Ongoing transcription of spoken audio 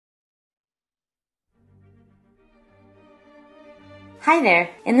Hi there!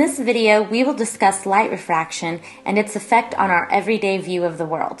 In this video, we will discuss light refraction and its effect on our everyday view of the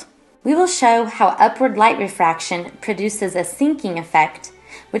world. We will show how upward light refraction produces a sinking effect,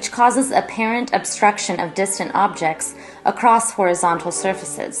 which causes apparent obstruction of distant objects across horizontal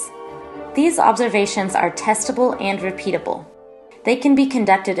surfaces. These observations are testable and repeatable. They can be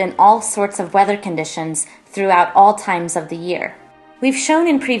conducted in all sorts of weather conditions throughout all times of the year. We've shown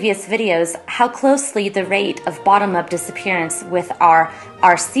in previous videos how closely the rate of bottom-up disappearance with our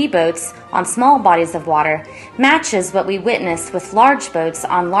RC boats on small bodies of water matches what we witness with large boats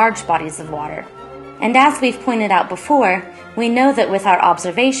on large bodies of water. And as we've pointed out before, we know that with our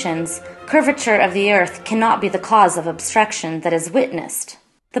observations, curvature of the Earth cannot be the cause of obstruction that is witnessed.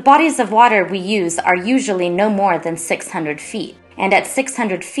 The bodies of water we use are usually no more than 600 feet. And at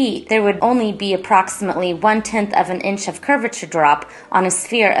 600 feet, there would only be approximately 1/10 of an inch of curvature drop on a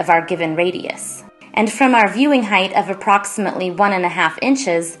sphere of our given radius. And from our viewing height of approximately 1.5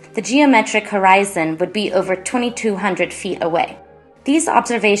 inches, the geometric horizon would be over 2,200 feet away. These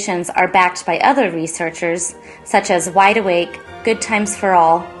observations are backed by other researchers, such as Wide Awake, Good Times for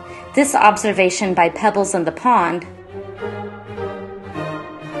All, this observation by Pebbles in the Pond,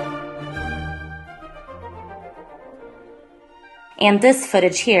 and this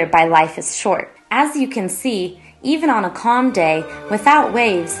footage here by Life is Short. As you can see, even on a calm day, without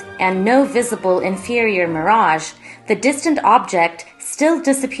waves and no visible inferior mirage, the distant object still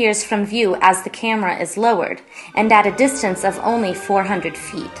disappears from view as the camera is lowered, and at a distance of only 400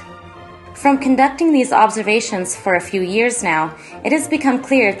 feet. From conducting these observations for a few years now, it has become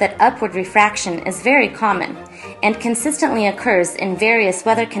clear that upward refraction is very common and consistently occurs in various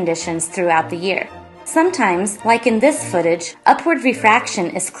weather conditions throughout the year. Sometimes, like in this footage, upward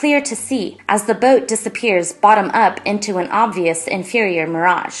refraction is clear to see as the boat disappears bottom up into an obvious inferior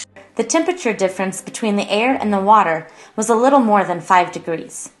mirage. The temperature difference between the air and the water was a little more than 5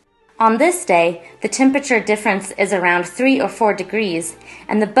 degrees. On this day, the temperature difference is around 3 or 4 degrees,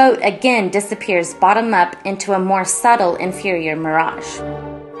 and the boat again disappears bottom up into a more subtle inferior mirage.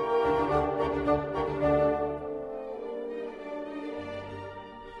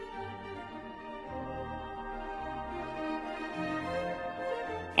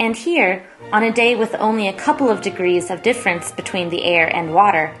 And here, on a day with only a couple of degrees of difference between the air and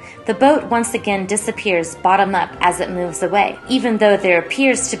water, the boat once again disappears bottom up as it moves away, even though there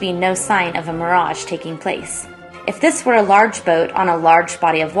appears to be no sign of a mirage taking place. If this were a large boat on a large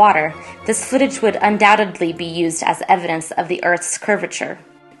body of water, this footage would undoubtedly be used as evidence of the Earth's curvature.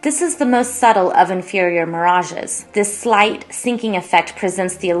 This is the most subtle of inferior mirages. This slight sinking effect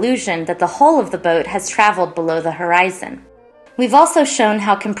presents the illusion that the hull of the boat has traveled below the horizon. We've also shown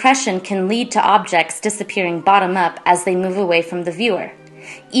how compression can lead to objects disappearing bottom up as they move away from the viewer,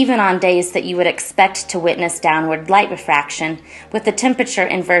 even on days that you would expect to witness downward light refraction, with the temperature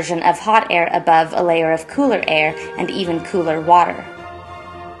inversion of hot air above a layer of cooler air and even cooler water.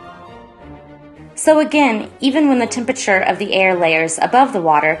 So again, even when the temperature of the air layers above the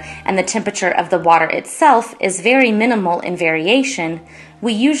water and the temperature of the water itself is very minimal in variation,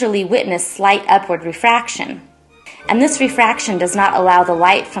 we usually witness slight upward refraction. And this refraction does not allow the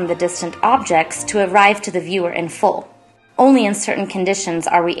light from the distant objects to arrive to the viewer in full. Only in certain conditions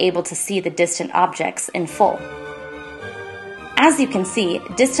are we able to see the distant objects in full. As you can see,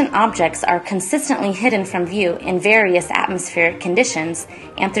 distant objects are consistently hidden from view in various atmospheric conditions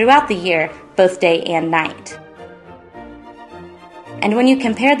and throughout the year, both day and night. And when you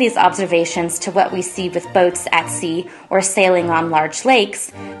compare these observations to what we see with boats at sea or sailing on large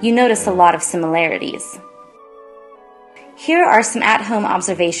lakes, you notice a lot of similarities. Here are some at-home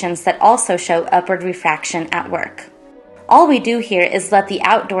observations that also show upward refraction at work. All we do here is let the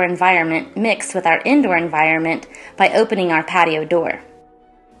outdoor environment mix with our indoor environment by opening our patio door.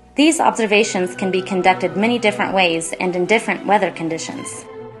 These observations can be conducted many different ways and in different weather conditions.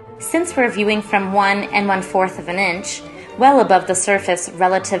 Since we're viewing from 1 1/4 of an inch, well above the surface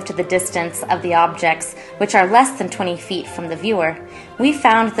relative to the distance of the objects, which are less than 20 feet from the viewer, we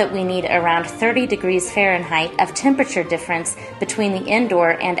found that we need around 30 degrees Fahrenheit of temperature difference between the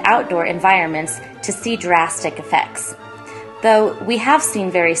indoor and outdoor environments to see drastic effects. Though we have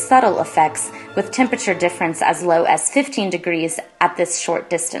seen very subtle effects with temperature difference as low as 15 degrees at this short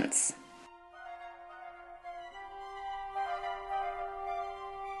distance.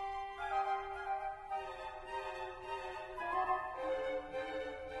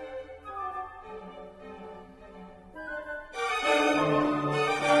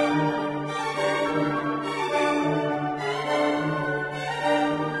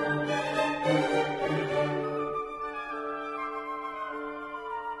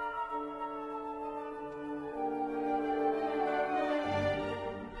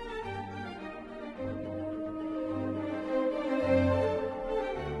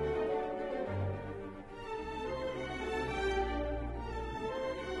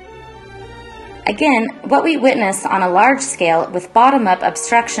 Again, what we witness on a large scale with bottom-up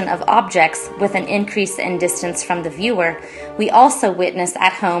obstruction of objects with an increase in distance from the viewer, we also witness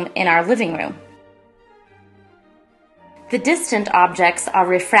at home in our living room. The distant objects are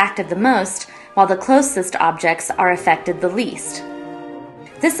refracted the most, while the closest objects are affected the least.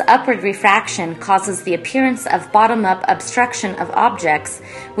 This upward refraction causes the appearance of bottom-up obstruction of objects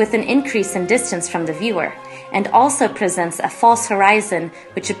with an increase in distance from the viewer, and also presents a false horizon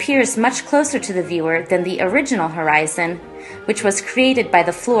which appears much closer to the viewer than the original horizon, which was created by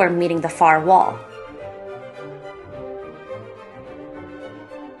the floor meeting the far wall.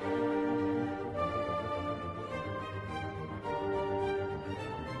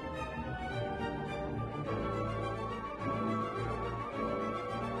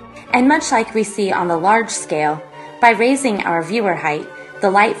 And much like we see on the large scale, by raising our viewer height,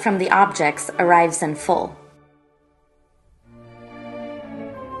 the light from the objects arrives in full.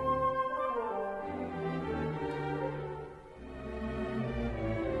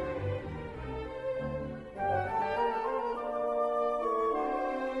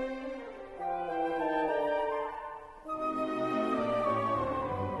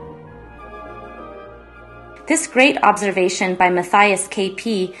 This great observation by Matthias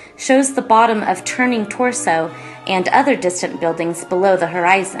K.P. shows the bottom of turning torso and other distant buildings below the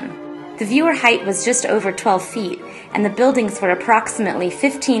horizon. The viewer height was just over 12 feet, and the buildings were approximately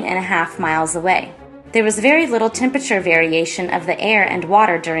 15.5 miles away. There was very little temperature variation of the air and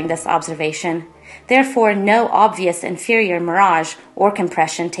water during this observation, therefore no obvious inferior mirage or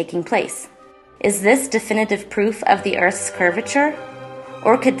compression taking place. Is this definitive proof of the Earth's curvature?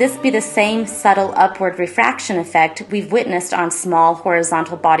 Or could this be the same subtle upward refraction effect we've witnessed on small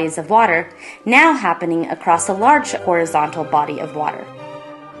horizontal bodies of water, now happening across a large horizontal body of water?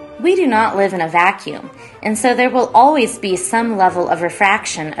 We do not live in a vacuum, and so there will always be some level of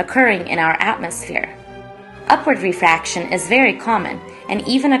refraction occurring in our atmosphere. Upward refraction is very common and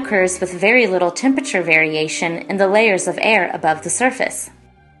even occurs with very little temperature variation in the layers of air above the surface.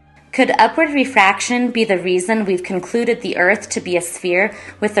 Could upward refraction be the reason we've concluded the Earth to be a sphere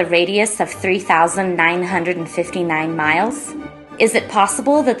with a radius of 3,959 miles? Is it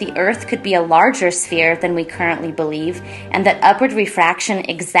possible that the Earth could be a larger sphere than we currently believe, and that upward refraction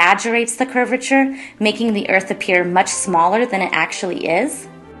exaggerates the curvature, making the Earth appear much smaller than it actually is?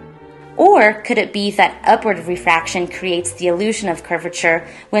 Or could it be that upward refraction creates the illusion of curvature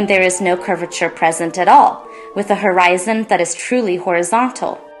when there is no curvature present at all, with a horizon that is truly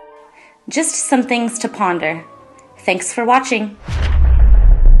horizontal? Just some things to ponder. Thanks for watching.